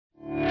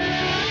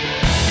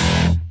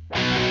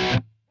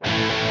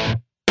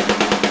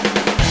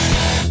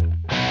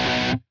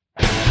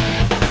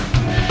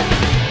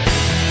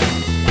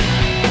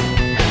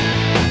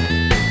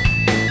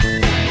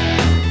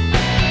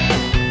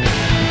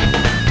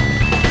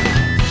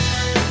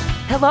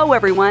Hello,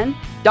 everyone.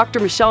 Dr.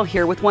 Michelle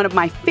here with one of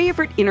my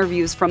favorite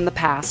interviews from the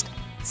past.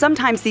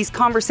 Sometimes these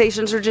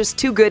conversations are just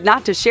too good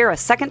not to share a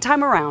second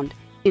time around.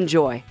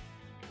 Enjoy.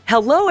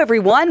 Hello,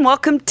 everyone.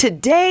 Welcome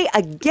today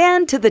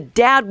again to the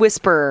Dad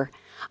Whisperer.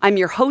 I'm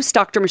your host,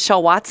 Dr.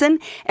 Michelle Watson,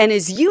 and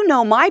as you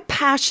know, my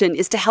passion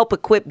is to help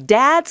equip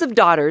dads of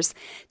daughters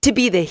to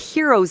be the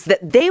heroes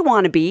that they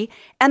want to be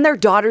and their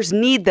daughters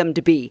need them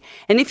to be.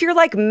 And if you're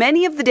like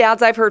many of the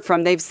dads I've heard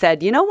from, they've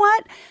said, you know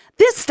what?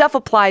 This stuff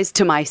applies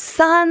to my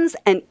sons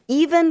and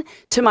even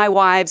to my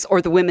wives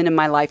or the women in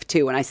my life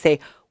too. And I say,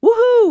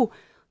 woohoo,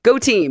 go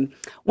team.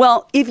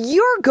 Well, if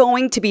you're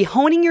going to be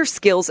honing your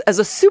skills as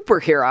a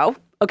superhero,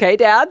 okay,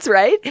 dads,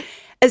 right?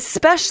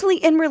 Especially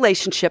in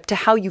relationship to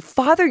how you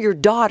father your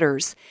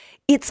daughters,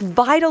 it's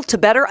vital to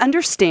better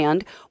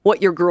understand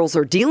what your girls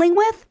are dealing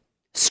with,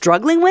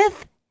 struggling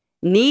with,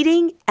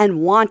 needing,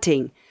 and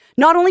wanting,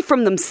 not only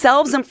from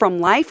themselves and from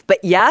life, but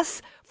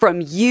yes,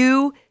 from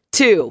you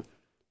too.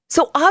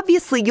 So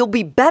obviously, you'll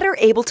be better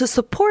able to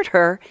support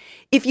her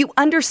if you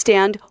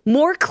understand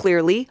more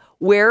clearly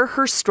where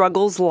her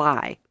struggles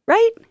lie,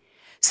 right?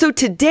 So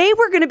today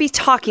we're going to be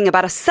talking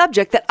about a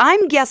subject that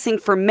I'm guessing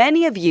for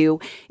many of you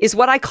is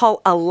what I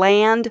call a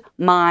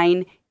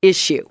landmine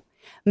issue,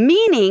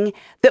 meaning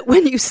that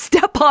when you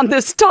step on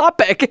this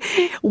topic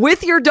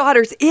with your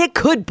daughters, it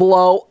could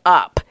blow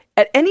up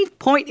at any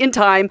point in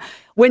time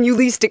when you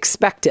least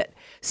expect it.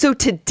 So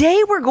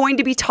today we're going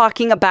to be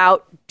talking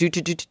about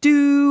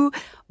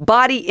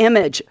body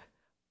image.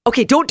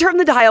 Okay, don't turn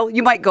the dial.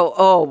 You might go,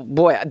 oh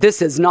boy,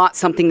 this is not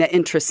something that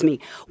interests me.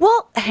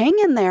 Well, hang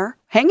in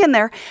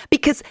there,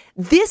 because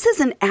this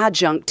is an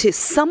adjunct to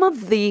some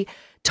of the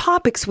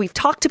topics we've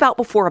talked about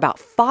before about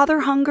father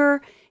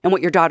hunger and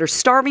what your daughter's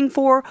starving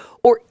for,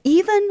 or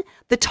even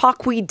the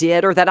talk we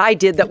did or that I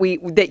did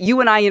that you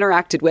and I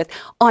interacted with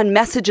on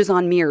messages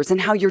on mirrors and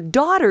how your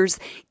daughters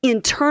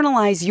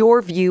internalize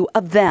your view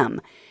of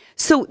them.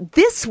 So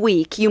this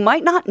week, you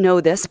might not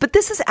know this, but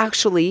this is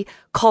actually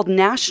called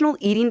National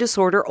Eating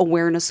Disorder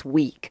Awareness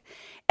Week.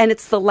 And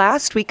it's the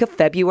last week of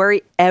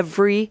February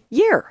every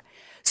year.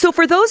 So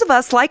for those of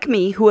us like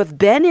me who have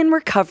been in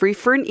recovery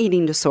for an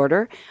eating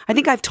disorder, I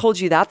think I've told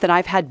you that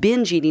I've had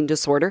binge eating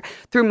disorder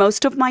through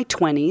most of my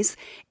 20s.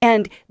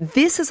 And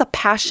this is a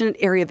passionate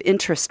area of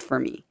interest for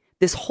me.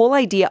 This whole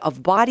idea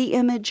of body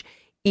image,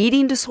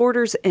 eating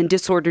disorders, and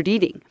disordered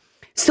eating.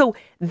 So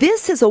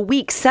this is a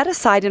week set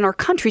aside in our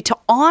country to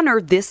honor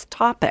this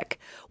topic,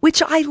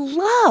 which I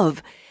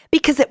love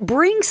because it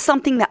brings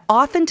something that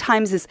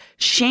oftentimes is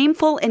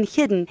shameful and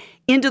hidden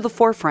into the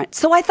forefront.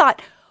 So I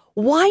thought,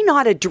 why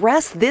not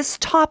address this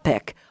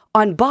topic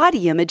on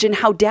body image and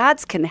how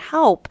dads can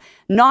help,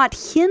 not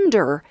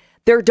hinder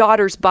their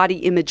daughter's body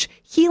image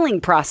healing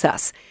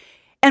process?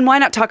 And why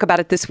not talk about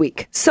it this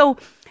week? So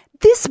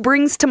this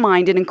brings to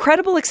mind an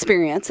incredible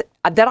experience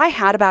that I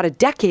had about a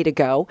decade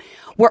ago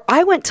where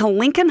I went to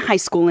Lincoln High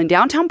School in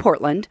downtown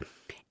Portland,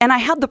 and I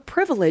had the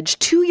privilege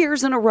 2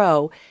 years in a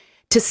row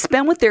to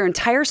spend with their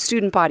entire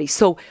student body.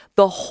 So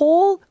the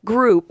whole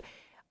group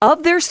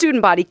of their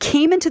student body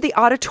came into the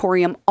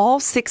auditorium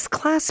all 6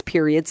 class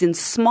periods in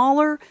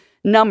smaller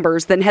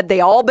numbers than had they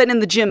all been in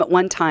the gym at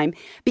one time,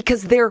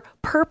 because their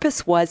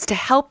purpose was to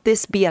help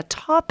this be a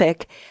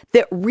topic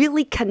that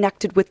really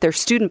connected with their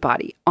student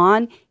body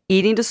on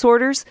eating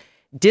disorders,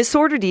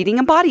 disordered eating,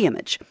 and body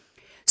image.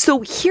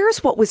 So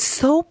here's what was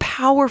so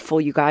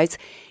powerful, you guys,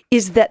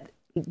 is that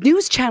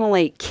News Channel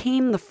 8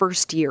 came the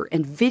first year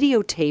and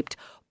videotaped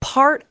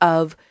part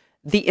of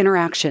the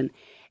interaction.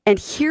 And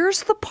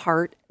here's the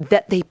part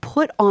that they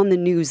put on the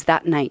news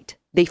that night.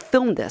 They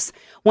filmed this.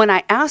 When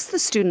I asked the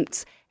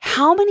students,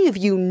 how many of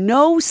you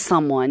know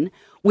someone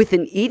with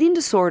an eating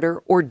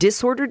disorder or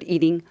disordered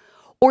eating,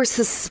 or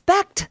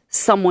suspect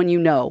someone you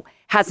know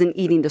has an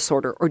eating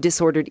disorder or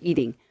disordered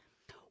eating?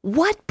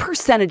 What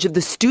percentage of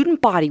the student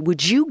body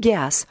would you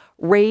guess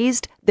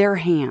raised their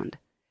hand?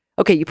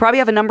 Okay, you probably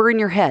have a number in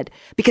your head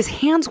because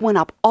hands went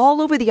up all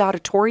over the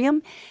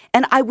auditorium,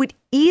 and I would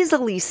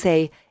easily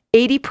say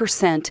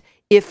 80%,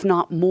 if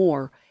not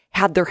more,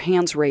 had their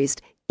hands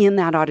raised in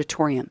that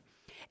auditorium.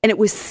 And it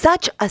was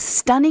such a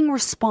stunning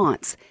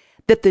response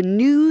that the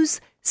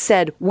news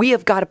said, we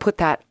have got to put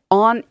that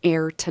on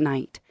air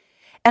tonight.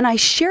 And I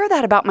share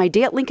that about my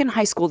day at Lincoln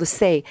High School to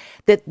say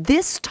that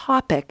this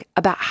topic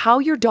about how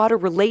your daughter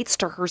relates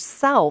to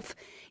herself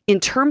in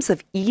terms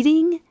of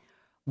eating,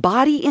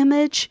 body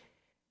image,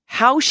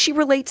 how she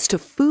relates to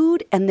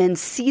food, and then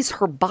sees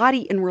her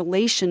body in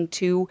relation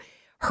to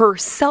her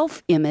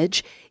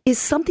self-image is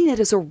something that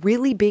is a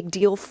really big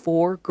deal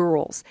for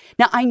girls.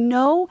 Now, I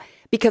know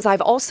because I've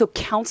also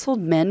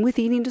counseled men with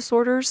eating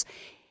disorders,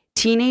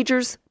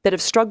 teenagers that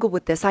have struggled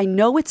with this. I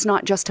know it's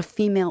not just a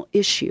female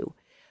issue.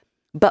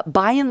 But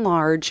by and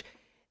large,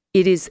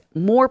 it is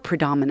more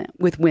predominant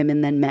with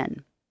women than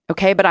men.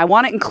 Okay, but I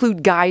want to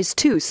include guys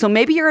too. So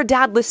maybe you're a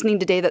dad listening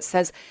today that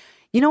says,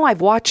 you know,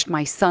 I've watched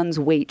my son's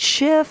weight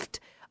shift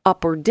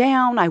up or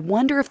down. I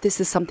wonder if this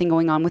is something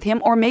going on with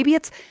him. Or maybe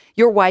it's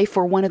your wife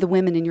or one of the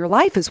women in your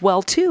life as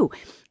well too.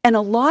 And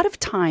a lot of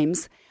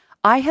times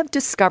I have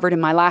discovered in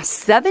my last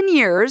 7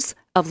 years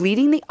of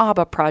leading the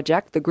ABBA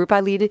project, the group I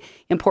lead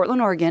in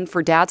Portland, Oregon,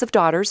 for dads of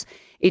daughters,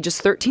 ages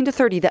 13 to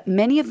 30, that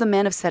many of the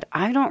men have said,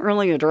 I don't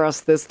really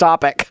address this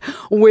topic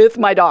with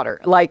my daughter.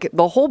 Like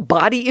the whole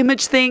body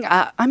image thing,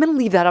 I'm going to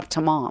leave that up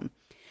to mom.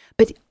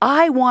 But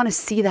I want to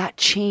see that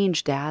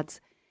change,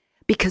 dads,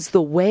 because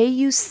the way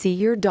you see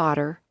your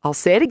daughter, I'll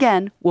say it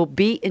again, will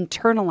be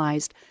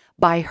internalized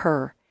by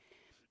her.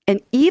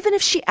 And even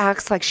if she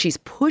acts like she's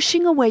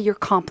pushing away your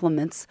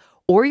compliments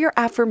or your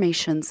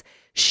affirmations,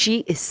 she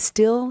is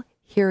still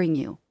hearing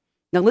you.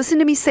 Now listen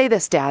to me say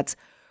this, dads.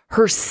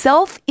 Her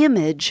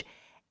self-image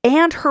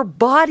and her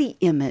body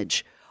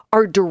image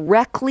are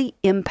directly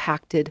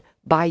impacted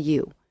by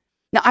you.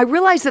 Now, I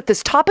realize that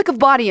this topic of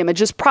body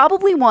image is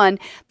probably one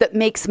that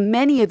makes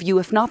many of you,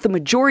 if not the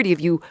majority of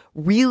you,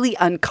 really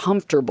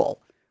uncomfortable,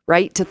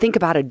 right? To think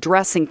about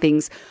addressing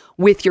things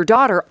with your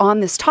daughter on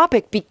this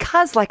topic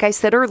because, like I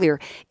said earlier,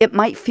 it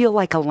might feel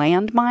like a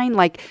landmine,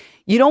 like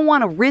you don't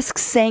want to risk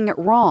saying it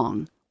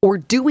wrong or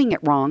doing it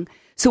wrong,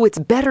 so it's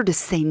better to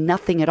say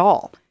nothing at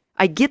all.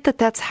 I get that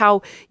that's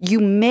how you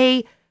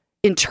may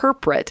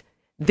interpret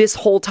this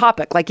whole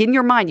topic. Like in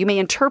your mind, you may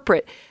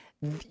interpret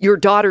your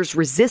daughter's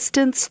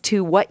resistance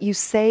to what you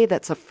say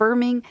that's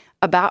affirming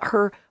about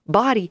her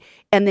body.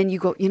 And then you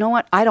go, you know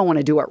what? I don't want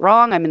to do it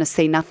wrong. I'm going to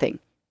say nothing.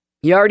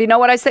 You already know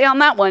what I say on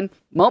that one.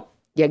 Well,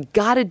 you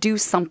got to do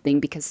something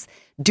because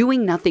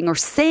doing nothing or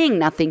saying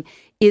nothing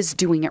is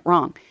doing it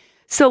wrong.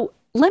 So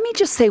let me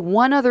just say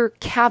one other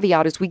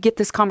caveat as we get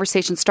this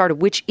conversation started,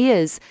 which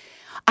is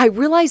I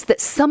realize that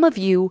some of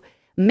you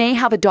may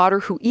have a daughter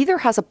who either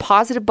has a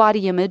positive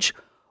body image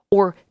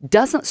or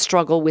doesn't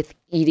struggle with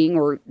eating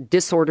or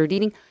disordered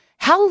eating.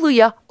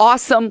 Hallelujah.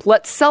 Awesome.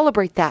 Let's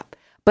celebrate that.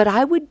 But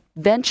I would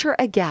venture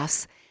a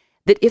guess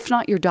that if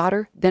not your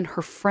daughter, then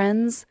her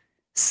friends,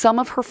 some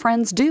of her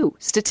friends do.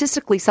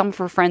 Statistically, some of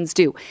her friends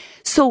do.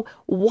 So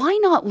why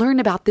not learn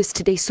about this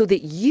today so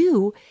that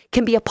you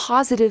can be a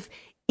positive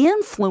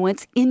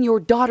influence in your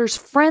daughter's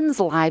friends'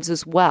 lives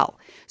as well?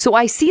 So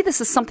I see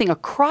this as something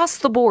across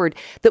the board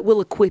that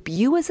will equip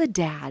you as a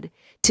dad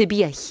to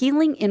be a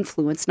healing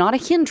influence, not a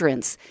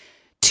hindrance,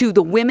 to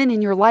the women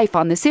in your life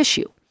on this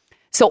issue.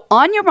 So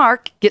on your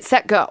mark, get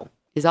set, go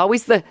is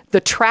always the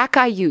track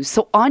I use.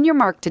 So on your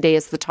mark today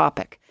is the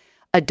topic,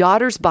 a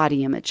daughter's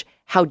body image,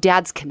 how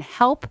dads can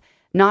help,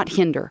 not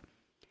hinder.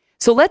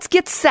 So let's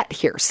get set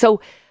here. So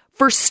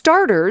for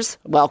starters,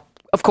 well,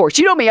 of course,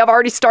 you know me, I've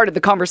already started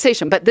the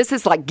conversation, but this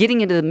is like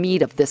getting into the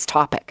meat of this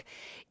topic,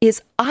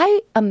 is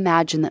I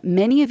imagine that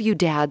many of you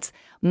dads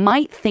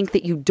might think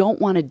that you don't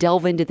want to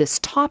delve into this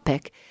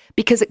topic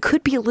because it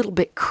could be a little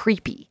bit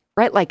creepy,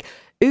 right? Like,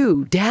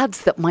 ooh,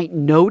 dads that might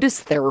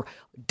notice their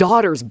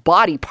daughter's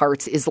body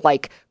parts is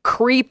like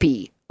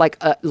creepy,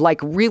 like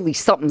really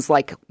something's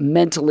like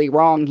mentally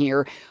wrong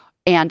here.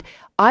 And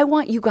I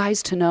want you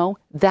guys to know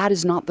that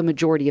is not the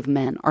majority of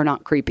men are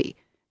not creepy.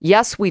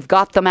 Yes, we've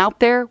got them out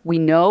there. We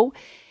know.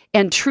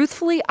 And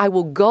truthfully, I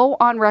will go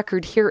on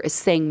record here as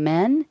saying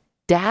men,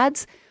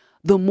 dads,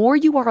 the more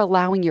you are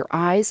allowing your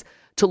eyes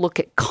to look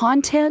at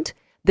content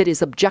that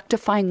is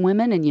objectifying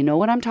women, and you know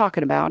what I'm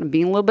talking about. I'm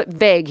being a little bit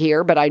vague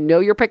here, but I know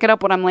you're picking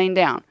up what I'm laying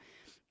down.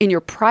 In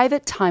your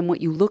private time,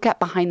 what you look at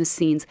behind the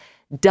scenes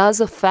does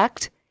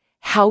affect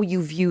how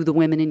you view the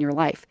women in your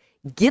life.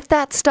 Get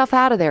that stuff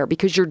out of there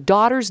because your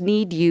daughters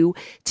need you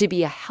to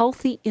be a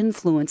healthy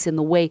influence in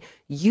the way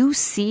you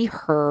see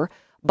her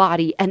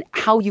body and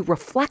how you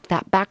reflect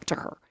that back to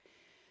her.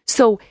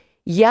 So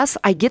yes,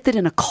 I get that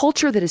in a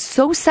culture that is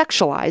so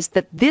sexualized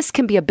that this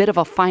can be a bit of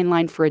a fine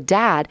line for a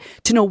dad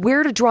to know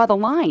where to draw the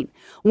line.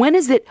 When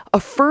is it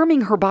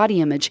affirming her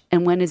body image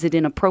and when is it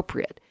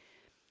inappropriate?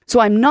 So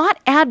I'm not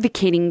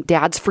advocating,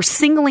 dads, for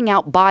singling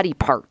out body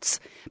parts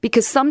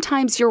because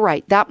sometimes you're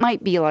right. That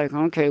might be like,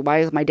 okay, why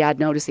is my dad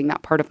noticing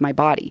that part of my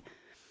body?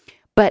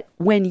 But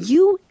when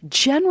you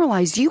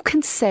generalize, you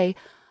can say,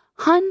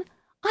 hun,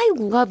 I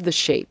love the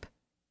shape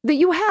that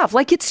you have,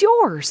 like it's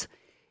yours.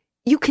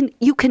 You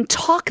can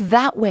talk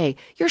that way.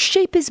 Your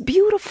shape is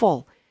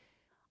beautiful.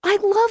 I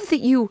love that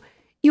you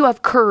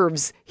have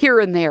curves here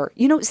and there.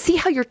 You know, see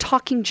how you're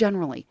talking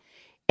generally,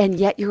 and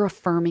yet you're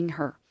affirming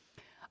her.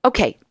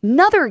 Okay,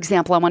 another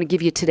example I want to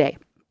give you today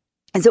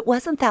is it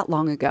wasn't that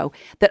long ago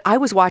that I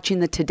was watching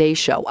the Today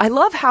Show. I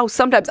love how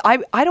sometimes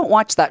I don't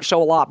watch that show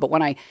a lot, but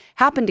when I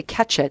happen to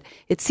catch it,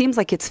 it seems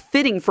like it's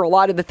fitting for a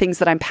lot of the things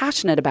that I'm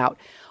passionate about.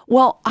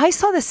 Well, I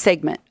saw this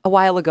segment a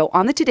while ago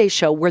on the Today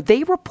Show where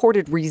they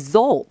reported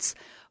results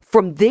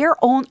from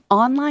their own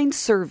online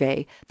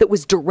survey that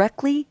was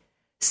directly,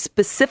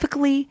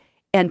 specifically,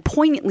 and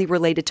poignantly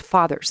related to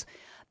fathers.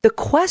 The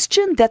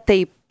question that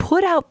they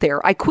put out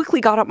there, I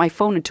quickly got out my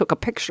phone and took a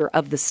picture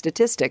of the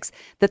statistics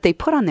that they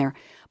put on there.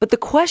 But the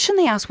question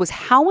they asked was,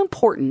 how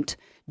important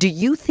do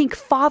you think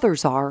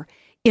fathers are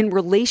in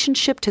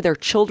relationship to their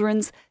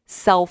children's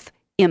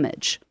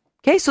self-image?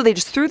 Okay, so they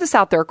just threw this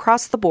out there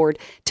across the board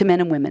to men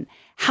and women.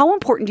 How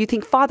important do you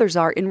think fathers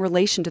are in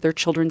relation to their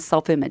children's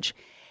self-image?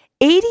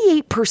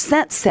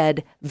 88%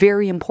 said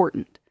very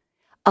important.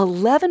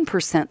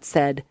 11%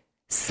 said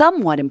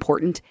somewhat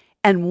important,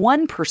 and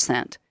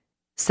 1%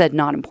 said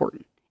not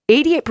important.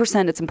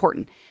 88% it's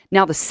important.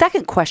 Now, the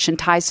second question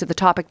ties to the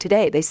topic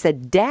today. They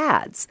said,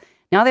 dads.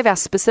 Now they've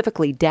asked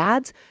specifically,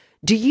 dads,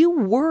 do you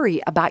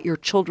worry about your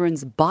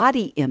children's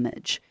body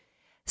image?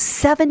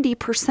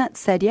 70%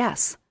 said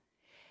yes.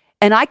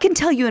 And I can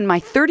tell you in my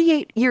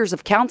 38 years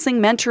of counseling,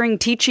 mentoring,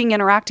 teaching,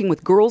 interacting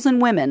with girls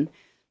and women,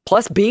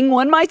 plus being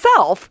one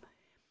myself,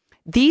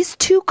 these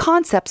two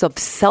concepts of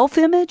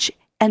self-image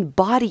and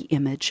body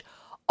image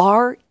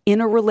are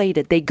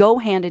interrelated. They go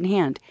hand in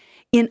hand.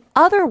 In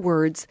other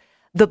words,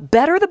 the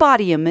better the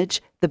body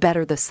image, the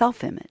better the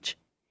self-image.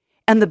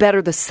 And the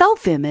better the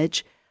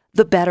self-image,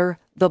 the better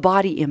the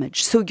body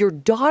image. So your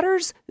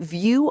daughter's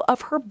view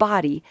of her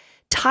body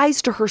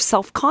ties to her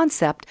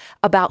self-concept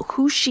about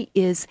who she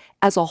is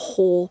as a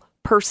whole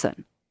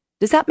person.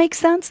 Does that make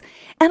sense?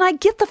 And I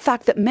get the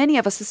fact that many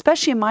of us,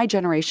 especially in my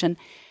generation,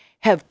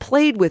 have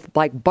played with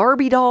like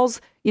Barbie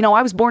dolls. You know,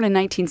 I was born in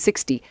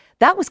 1960.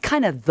 That was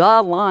kind of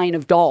the line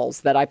of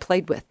dolls that I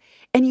played with.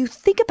 And you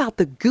think about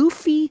the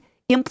goofy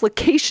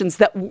implications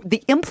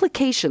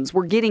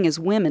we're getting as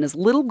women, as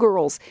little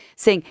girls,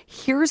 saying,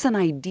 here's an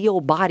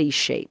ideal body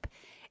shape.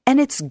 And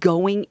it's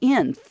going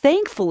in.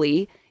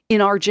 Thankfully,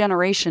 in our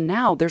generation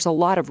now, there's a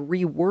lot of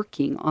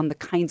reworking on the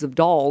kinds of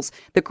dolls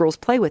that girls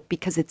play with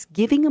because it's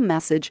giving a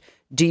message,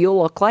 do you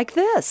look like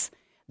this?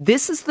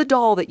 This is the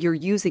doll that you're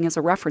using as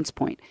a reference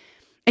point.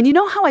 And you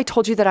know how I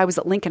told you that I was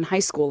at Lincoln High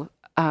School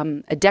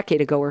a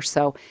decade ago or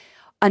so?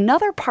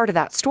 Another part of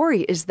that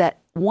story is that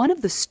one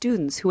of the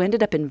students who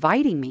ended up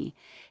inviting me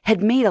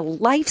had made a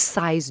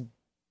life-size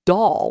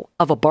doll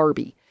of a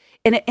Barbie.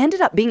 And it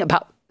ended up being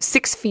about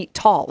 6 feet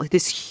tall,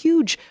 this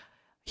huge,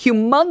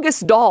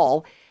 humongous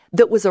doll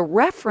that was a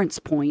reference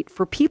point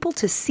for people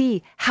to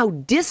see how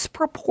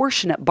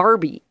disproportionate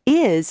Barbie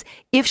is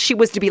if she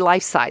was to be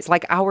life-size,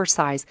 like our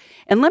size.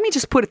 And let me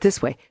just put it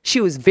this way. She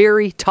was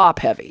very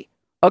top-heavy.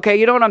 Okay,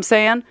 you know what I'm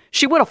saying?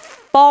 She would have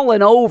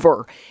fallen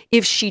over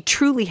if she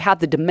truly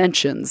had the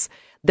dimensions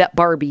that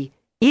Barbie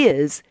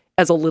is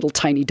as a little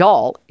tiny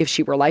doll if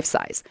she were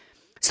life-size.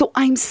 So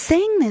I'm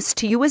saying this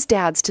to you as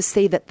dads to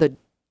say that the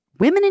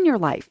women in your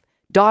life,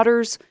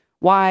 daughters,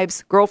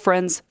 wives,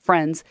 girlfriends,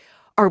 friends,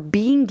 are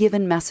being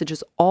given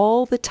messages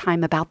all the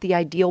time about the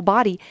ideal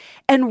body.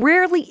 And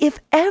rarely, if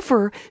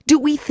ever, do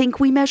we think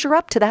we measure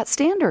up to that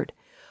standard.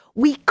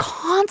 We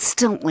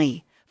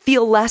constantly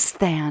feel less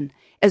than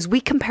as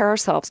we compare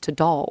ourselves to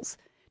dolls,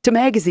 to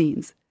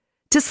magazines,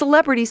 to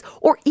celebrities,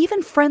 or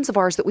even friends of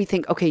ours that we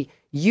think, okay,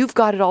 you've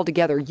got it all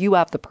together. You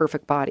have the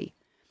perfect body.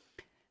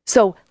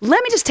 So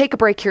let me just take a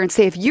break here and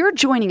say, if you're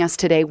joining us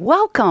today,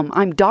 welcome.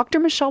 I'm Dr.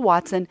 Michelle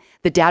Watson,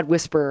 the Dad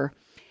Whisperer,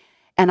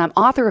 and I'm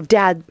author of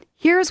Dad,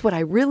 Here's What I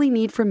Really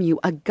Need From You,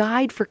 a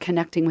guide for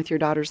connecting with your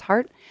daughter's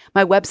heart.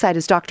 My website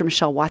is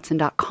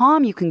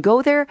drmichellewatson.com. You can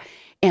go there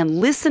and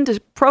listen to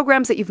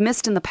programs that you've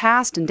missed in the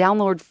past and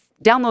download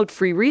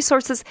free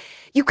resources.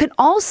 You can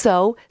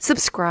also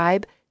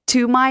subscribe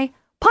to my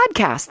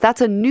podcast.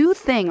 That's a new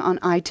thing on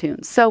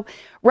iTunes. So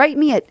write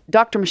me at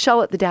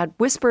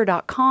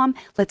drmichelle@thedadwhisperer.com.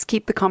 Let's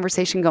keep the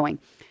conversation going.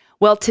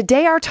 Well,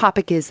 today our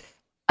topic is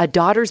a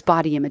daughter's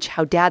body image,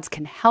 how dads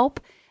can help,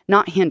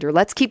 not hinder.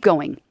 Let's keep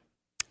going.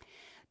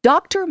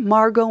 Dr.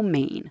 Margot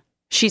Main,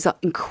 she's an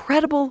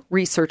incredible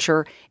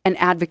researcher and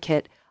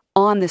advocate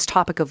on this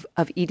topic of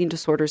eating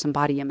disorders and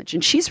body image.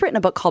 And she's written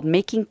a book called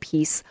Making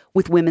Peace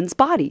with Women's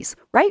Bodies,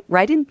 right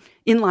in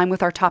line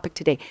with our topic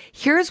today.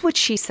 Here's what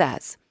she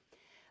says.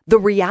 The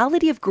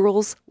reality of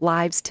girls'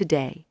 lives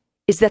today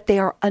is that they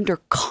are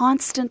under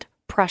constant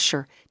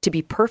pressure to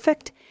be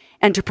perfect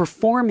and to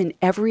perform in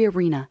every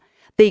arena.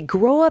 They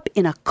grow up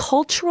in a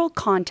cultural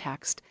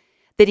context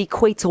that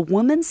equates a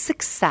woman's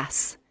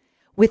success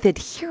with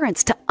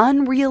adherence to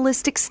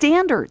unrealistic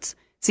standards.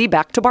 See,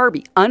 back to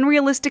Barbie,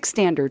 unrealistic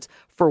standards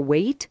for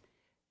weight,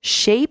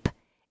 shape,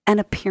 and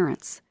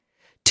appearance.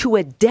 To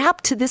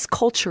adapt to this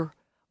culture,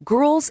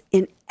 girls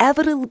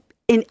inevitably,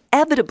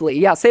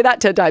 say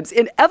that 10 times,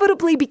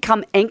 inevitably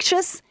become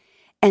anxious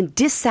and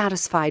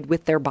dissatisfied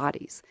with their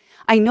bodies.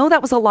 I know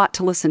that was a lot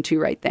to listen to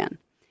right then.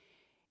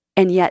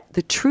 And yet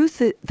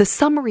the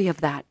summary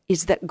of that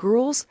is that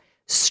girls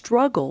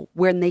struggle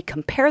when they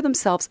compare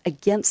themselves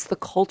against the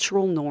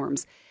cultural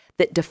norms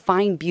that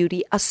define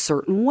beauty a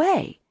certain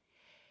way.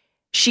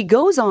 She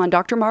goes on,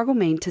 Dr. Margot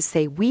Main, to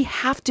say we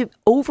have to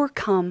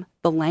overcome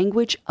the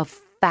language of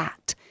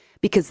fat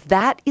because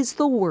that is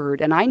the word.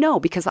 And I know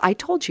because I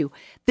told you,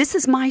 this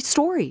is my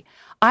story.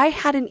 I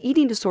had an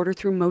eating disorder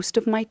through most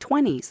of my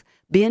 20s,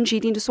 binge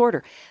eating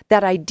disorder.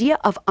 That idea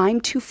of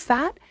I'm too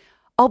fat,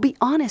 I'll be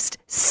honest,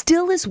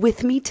 still is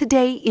with me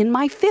today in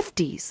my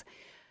 50s.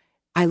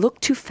 I look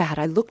too fat.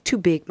 I look too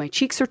big. My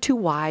cheeks are too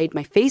wide.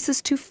 My face is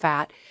too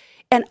fat.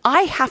 And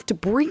I have to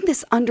bring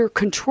this under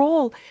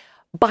control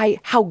by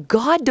how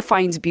God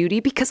defines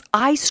beauty because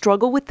I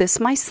struggle with this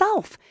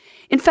myself.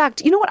 In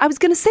fact, you know what? I was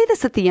going to say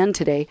this at the end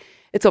today.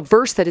 It's a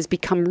verse that has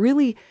become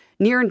really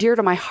near and dear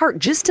to my heart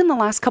just in the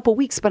last couple of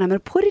weeks, but I'm going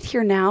to put it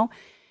here now.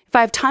 If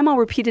I have time, I'll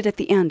repeat it at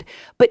the end.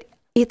 But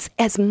it's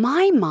as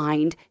my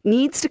mind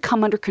needs to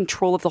come under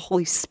control of the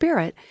Holy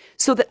Spirit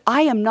so that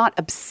I am not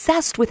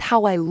obsessed with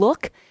how I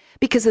look,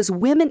 because as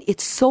women,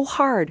 it's so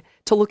hard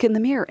to look in the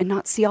mirror and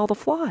not see all the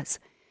flaws.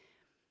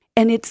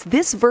 And it's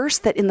this verse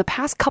that in the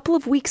past couple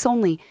of weeks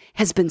only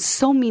has been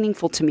so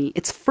meaningful to me.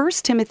 It's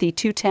 1 Timothy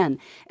 2:10.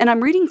 And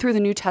I'm reading through the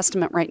New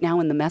Testament right now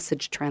in the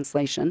Message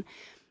translation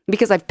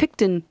because I've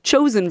picked and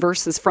chosen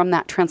verses from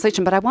that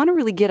translation, but I want to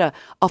really get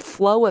a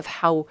flow of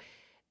how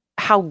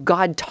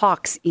God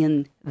talks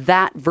in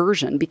that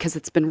version, because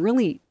it's been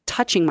really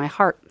touching my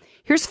heart.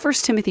 Here's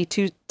 1 Timothy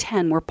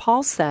 2:10, where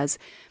Paul says,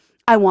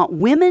 I want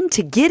women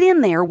to get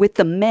in there with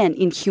the men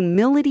in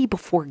humility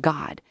before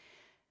God,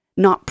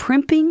 not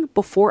primping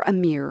before a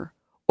mirror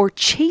or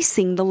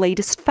chasing the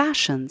latest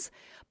fashions,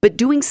 but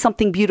doing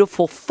something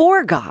beautiful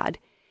for God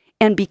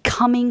and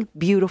becoming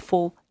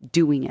beautiful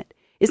doing it.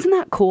 Isn't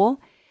that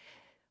cool?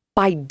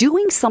 By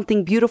doing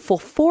something beautiful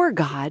for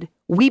God,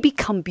 we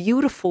become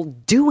beautiful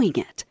doing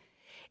it.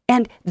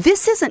 And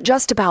this isn't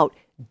just about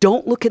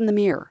don't look in the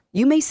mirror.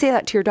 You may say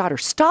that to your daughter.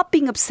 Stop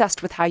being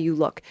obsessed with how you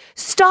look.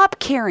 Stop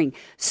caring.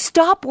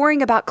 Stop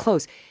worrying about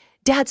clothes.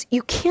 Dads,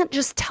 you can't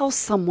just tell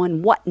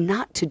someone what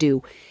not to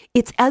do.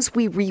 It's as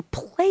we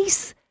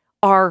replace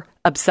our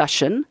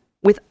obsession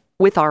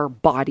with our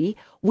body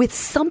with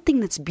something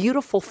that's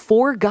beautiful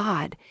for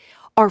God,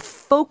 our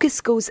focus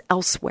goes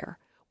elsewhere.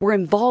 We're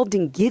involved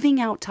in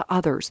giving out to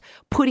others,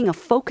 putting a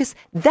focus.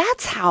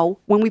 That's how,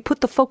 when we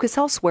put the focus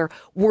elsewhere,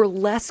 we're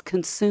less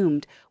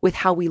consumed with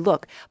how we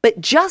look.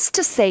 But just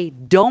to say,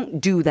 don't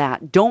do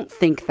that, don't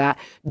think that,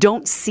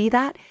 don't see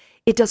that,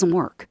 it doesn't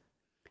work.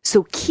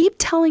 So keep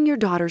telling your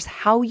daughters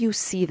how you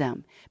see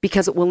them,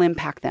 because it will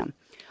impact them.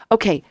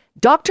 Okay,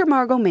 Dr.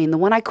 Margot Main, the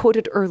one I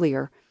quoted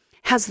earlier,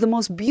 has the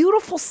most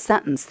beautiful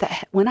sentence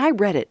that when I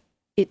read it,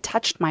 it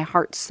touched my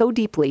heart so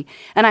deeply,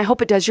 and I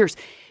hope it does yours.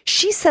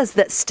 She says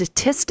that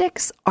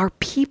statistics are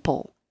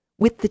people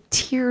with the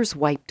tears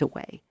wiped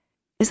away.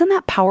 Isn't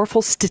that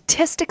powerful?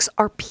 Statistics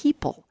are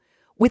people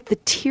with the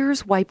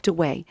tears wiped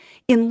away.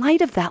 In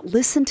light of that,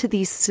 listen to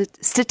these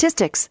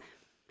statistics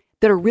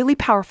that are really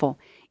powerful.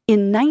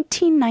 In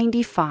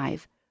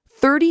 1995,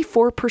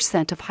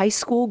 34% of high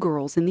school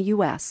girls in the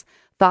U.S.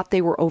 thought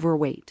they were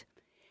overweight.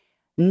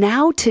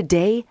 Now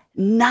today,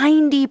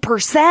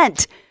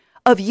 90%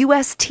 of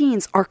U.S.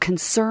 teens are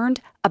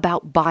concerned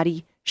about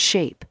body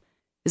shape.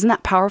 Isn't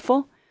that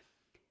powerful?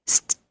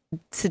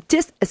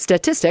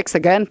 Statistics,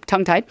 again,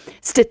 tongue-tied,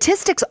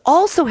 statistics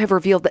also have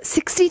revealed that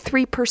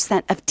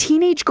 63% of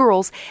teenage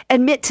girls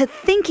admit to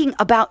thinking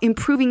about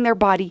improving their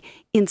body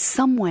in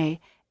some way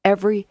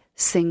every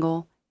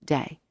single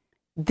day.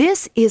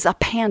 This is a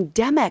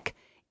pandemic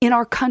in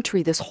our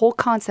country, this whole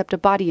concept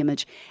of body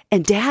image.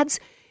 And dads,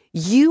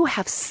 you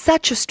have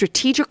such a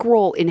strategic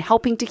role in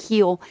helping to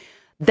heal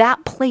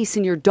that place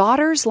in your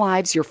daughters'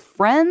 lives, your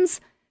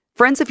friends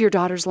of your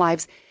daughters'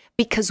 lives,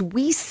 because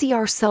we see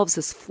ourselves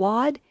as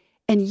flawed,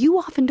 and you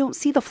often don't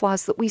see the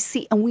flaws that we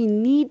see. And we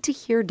need to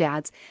hear,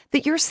 dads,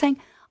 that you're saying,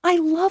 I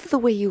love the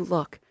way you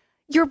look.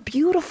 You're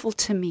beautiful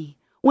to me.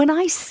 When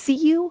I see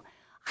you,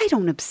 I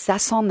don't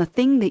obsess on the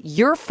thing that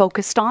you're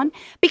focused on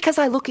because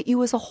I look at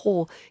you as a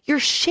whole. Your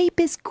shape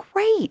is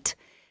great.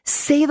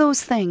 Say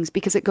those things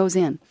because it goes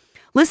in.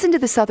 Listen to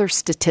this other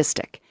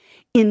statistic.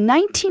 In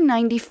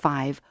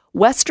 1995,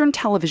 Western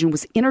television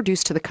was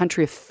introduced to the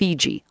country of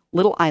Fiji,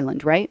 little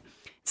island, right?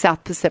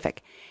 South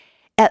Pacific.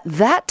 At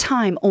that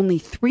time, only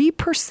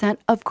 3%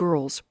 of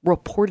girls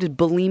reported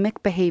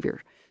bulimic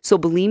behavior. So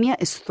bulimia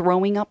is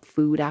throwing up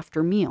food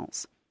after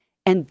meals.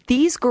 And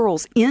these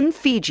girls in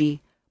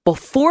Fiji,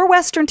 before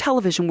Western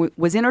television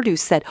was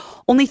introduced, said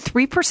only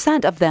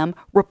 3% of them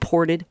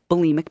reported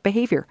bulimic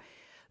behavior.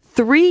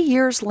 3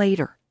 years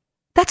later,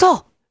 that's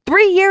all,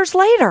 3 years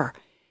later,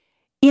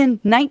 in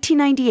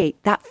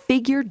 1998, that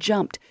figure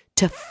jumped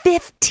to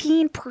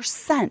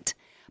 15%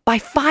 by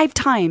 5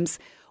 times,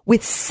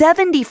 with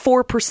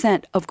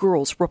 74% of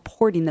girls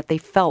reporting that they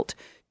felt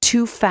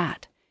too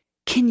fat.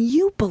 Can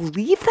you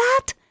believe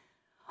that?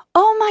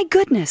 Oh my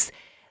goodness.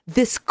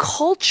 This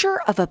culture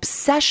of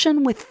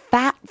obsession with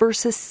fat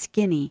versus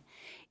skinny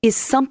is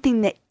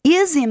something that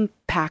is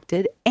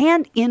impacted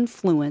and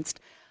influenced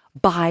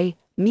by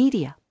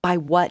media, by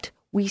what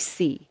we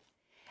see.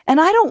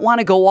 And I don't want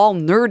to go all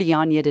nerdy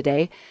on you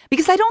today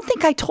because I don't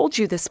think I told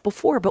you this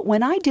before, but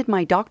when I did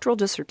my doctoral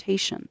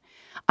dissertation,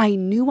 I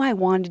knew I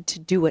wanted to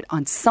do it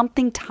on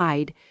something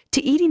tied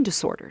to eating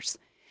disorders.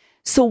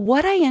 So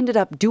what I ended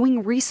up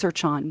doing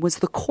research on was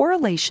the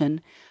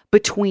correlation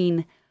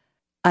between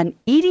an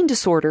eating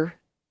disorder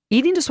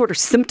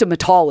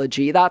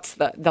symptomatology, that's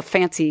the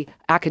fancy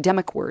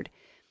academic word,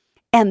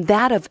 and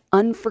that of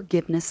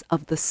unforgiveness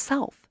of the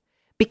self.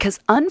 Because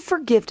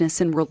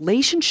unforgiveness in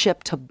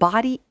relationship to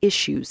body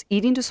issues,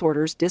 eating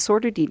disorders,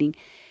 disordered eating,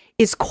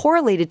 is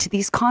correlated to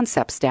these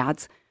concepts,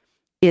 dads.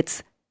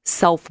 It's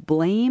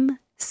self-blame,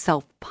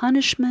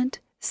 self-punishment,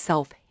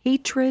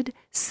 self-hatred,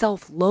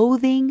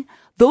 self-loathing.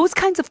 Those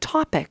kinds of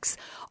topics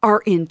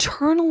are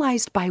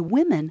internalized by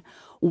women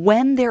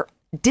when they're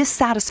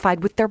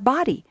dissatisfied with their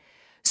body.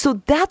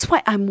 So that's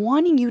why I'm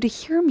wanting you to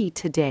hear me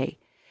today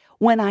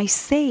when I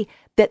say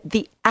that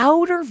the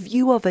outer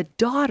view of a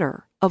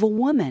daughter, of a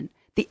woman,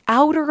 the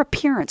outer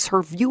appearance,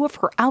 her view of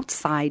her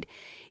outside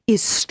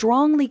is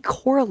strongly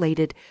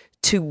correlated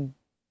to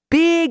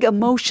big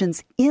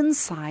emotions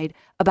inside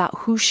about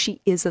who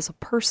she is as a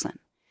person.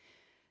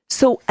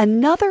 So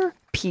another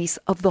piece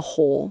of the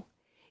whole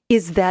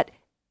is that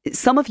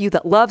some of you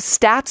that love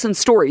stats and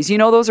stories,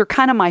 those are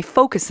kind of my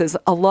focuses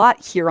a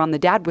lot here on the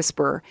Dad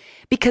Whisperer,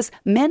 because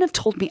men have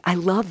told me, I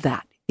love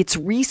that. It's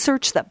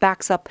research that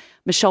backs up,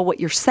 Michelle, what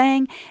you're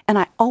saying. And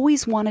I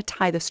always want to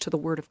tie this to the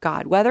Word of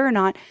God. Whether or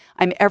not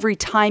I'm every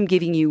time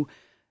giving you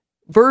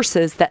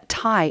verses that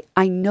tie,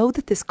 I know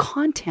that this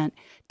content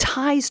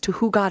ties to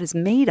who God has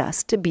made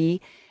us to be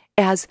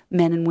as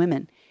men and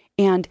women.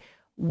 And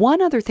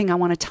one other thing I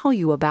want to tell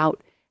you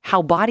about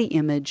how body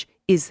image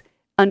is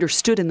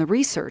understood in the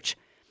research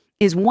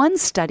is one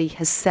study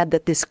has said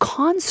that this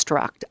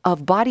construct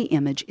of body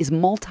image is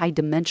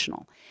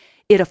multidimensional.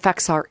 It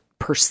affects our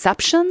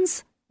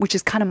perceptions, which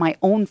is kind of my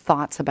own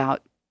thoughts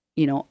about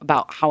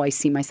how I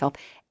see myself,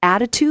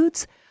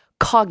 attitudes,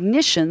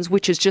 cognitions,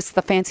 which is just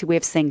the fancy way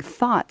of saying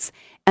thoughts,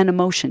 and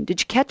emotion.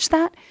 Did you catch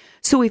that?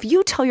 So if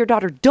you tell your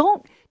daughter,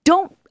 don't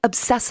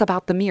obsess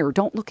about the mirror,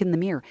 don't look in the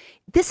mirror,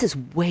 this is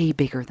way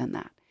bigger than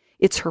that.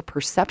 It's her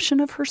perception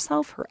of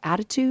herself, her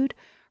attitude,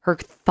 her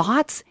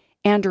thoughts,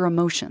 and her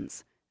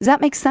emotions. Does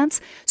that make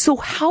sense? So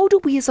how do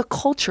we as a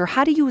culture,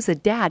 how do you as a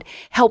dad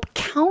help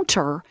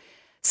counter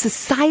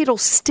societal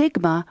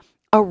stigma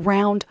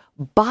around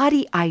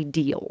body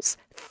ideals,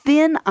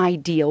 thin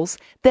ideals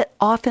that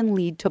often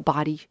lead to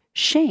body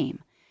shame?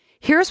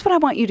 Here's what I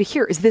want you to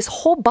hear is this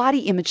whole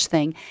body image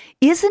thing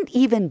isn't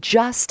even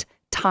just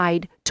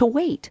tied to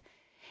weight.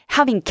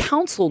 Having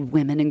counseled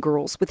women and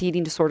girls with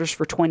eating disorders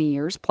for 20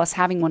 years, plus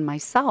having one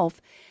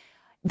myself,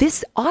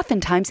 this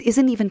oftentimes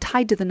isn't even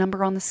tied to the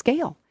number on the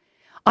scale.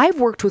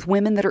 I've worked with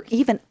women that are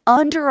even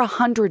under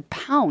 100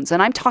 pounds,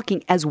 and I'm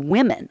talking as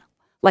women,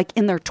 like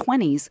in their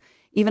 20s,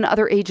 even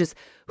other ages,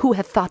 who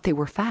have thought they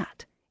were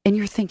fat. And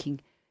you're thinking,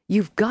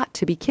 you've got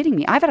to be kidding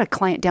me. I've had a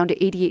client down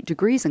to 88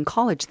 degrees in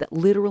college that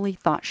literally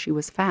thought she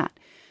was fat.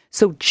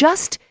 So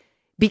just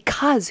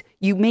because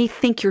you may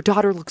think your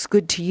daughter looks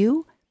good to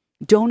you,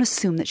 don't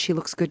assume that she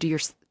looks good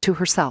to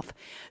herself.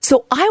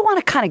 So I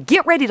want to kind of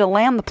get ready to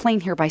land the plane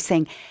here by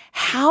saying,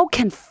 how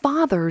can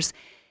fathers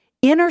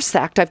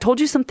intersect? I've told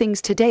you some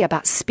things today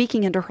about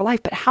speaking into her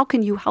life, but how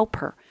can you help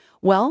her?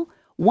 Well,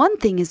 one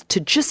thing is to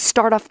just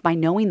start off by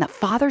knowing that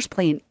fathers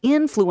play an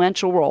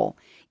influential role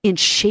in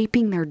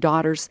shaping their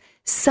daughter's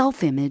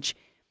self-image,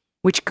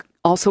 which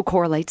also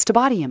correlates to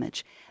body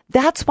image.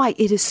 That's why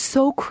it is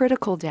so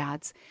critical,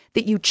 dads,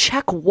 that you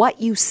check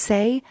what you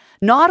say,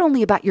 not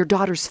only about your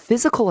daughter's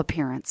physical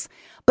appearance,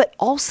 but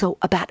also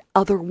about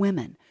other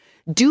women.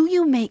 Do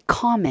you make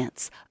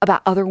comments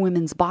about other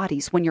women's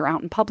bodies when you're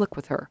out in public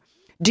with her?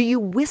 Do you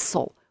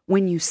whistle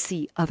when you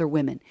see other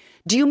women?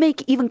 Do you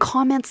make even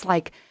comments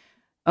like,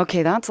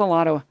 okay, that's a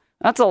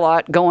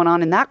lot going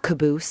on in that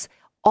caboose?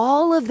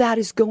 All of that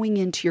is going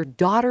into your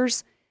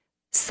daughter's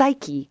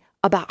psyche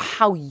about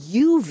how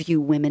you view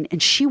women,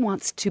 and she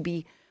wants to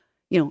be,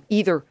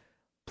 either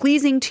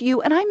pleasing to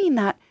you. And I mean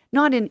that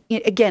not in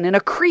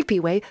a creepy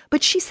way,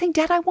 but she's saying,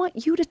 Dad, I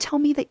want you to tell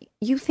me that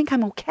you think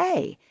I'm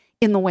okay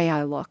in the way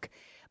I look.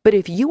 But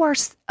if you are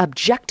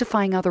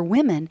objectifying other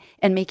women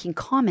and making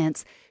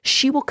comments,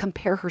 she will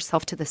compare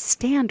herself to the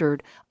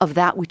standard of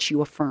that which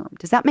you affirm.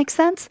 Does that make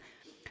sense?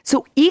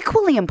 So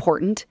equally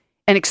important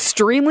and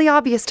extremely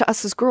obvious to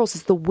us as girls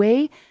is the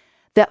way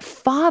that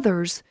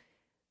fathers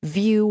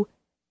view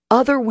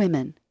other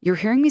women. You're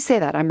hearing me say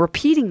that. I'm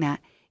repeating that.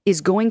 Is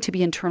going to be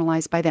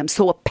internalized by them.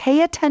 So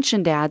pay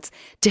attention, dads,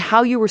 to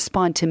how you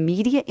respond to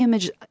media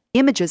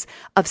images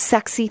of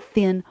sexy,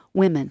 thin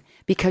women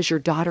because your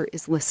daughter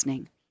is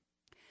listening.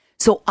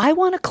 So I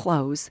want to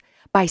close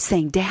by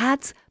saying,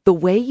 dads, the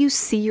way you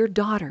see your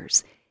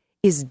daughters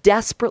is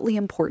desperately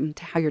important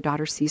to how your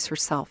daughter sees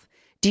herself.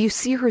 Do you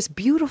see her as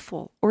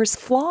beautiful or as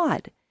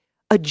flawed,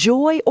 a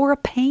joy or a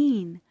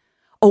pain,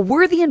 a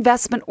worthy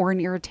investment or an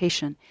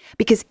irritation?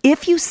 Because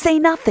if you say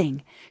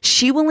nothing,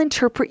 she will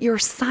interpret your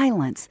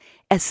silence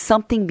as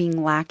something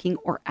being lacking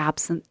or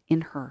absent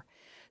in her.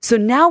 So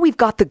now we've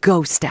got the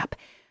go step.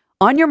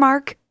 On your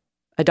mark,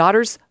 a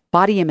daughter's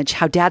body image,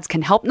 how dads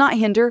can help, not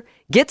hinder.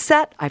 Get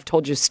set. I've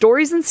told you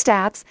stories and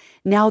stats.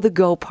 Now the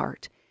go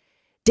part.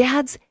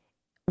 Dads,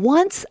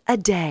 once a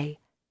day,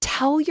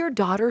 tell your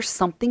daughter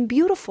something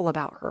beautiful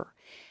about her.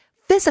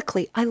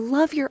 Physically, I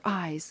love your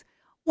eyes.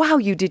 Wow,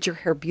 you did your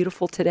hair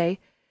beautiful today.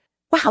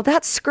 Wow,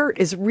 that skirt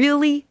is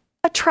really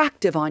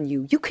attractive on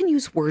you. You can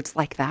use words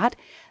like that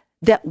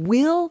that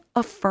will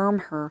affirm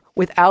her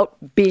without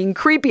being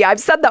creepy. I've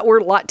said that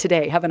word a lot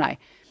today, haven't I?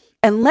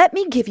 And let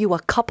me give you a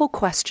couple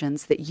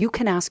questions that you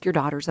can ask your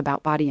daughters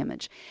about body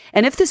image.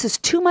 And if this is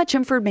too much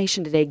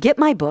information today, get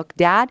my book,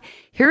 Dad,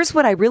 here's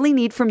what I really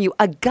need from you,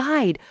 a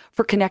guide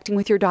for connecting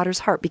with your daughter's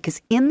heart.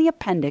 Because in the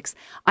appendix,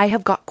 I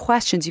have got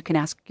questions you can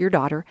ask your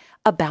daughter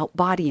about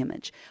body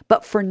image.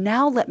 But for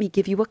now, let me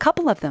give you a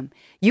couple of them.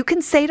 You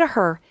can say to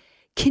her,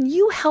 can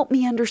you help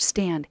me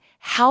understand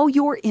how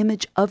your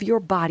image of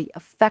your body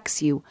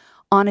affects you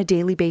on a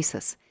daily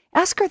basis?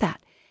 Ask her that.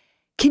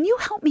 Can you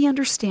help me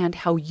understand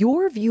how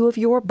your view of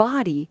your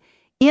body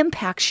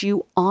impacts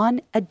you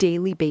on a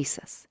daily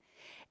basis?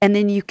 And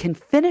then you can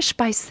finish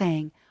by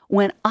saying,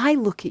 when I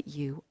look at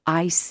you,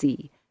 I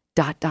see ...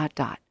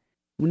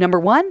 Number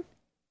one,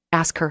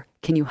 ask her,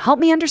 can you help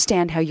me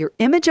understand how your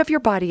image of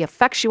your body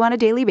affects you on a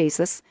daily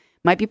basis?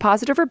 Might be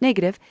positive or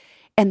negative.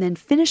 And then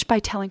finish by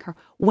telling her,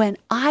 when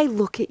I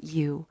look at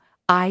you,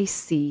 I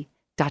see ...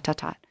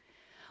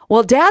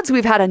 Well, dads,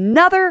 we've had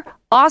another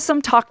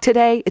awesome talk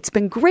today. It's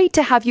been great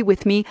to have you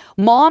with me.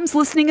 Moms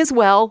listening as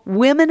well,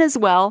 women as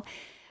well.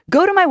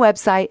 Go to my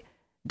website,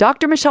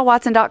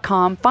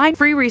 drmichellewatson.com, find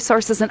free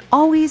resources, and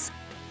always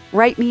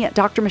write me at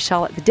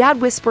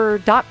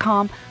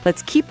drmichelle@thedadwhisperer.com.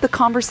 Let's keep the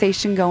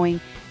conversation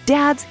going.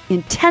 Dads,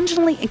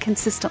 intentionally and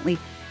consistently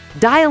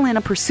dial in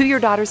and pursue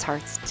your daughter's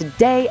hearts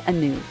today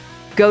anew.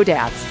 Go,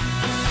 dads.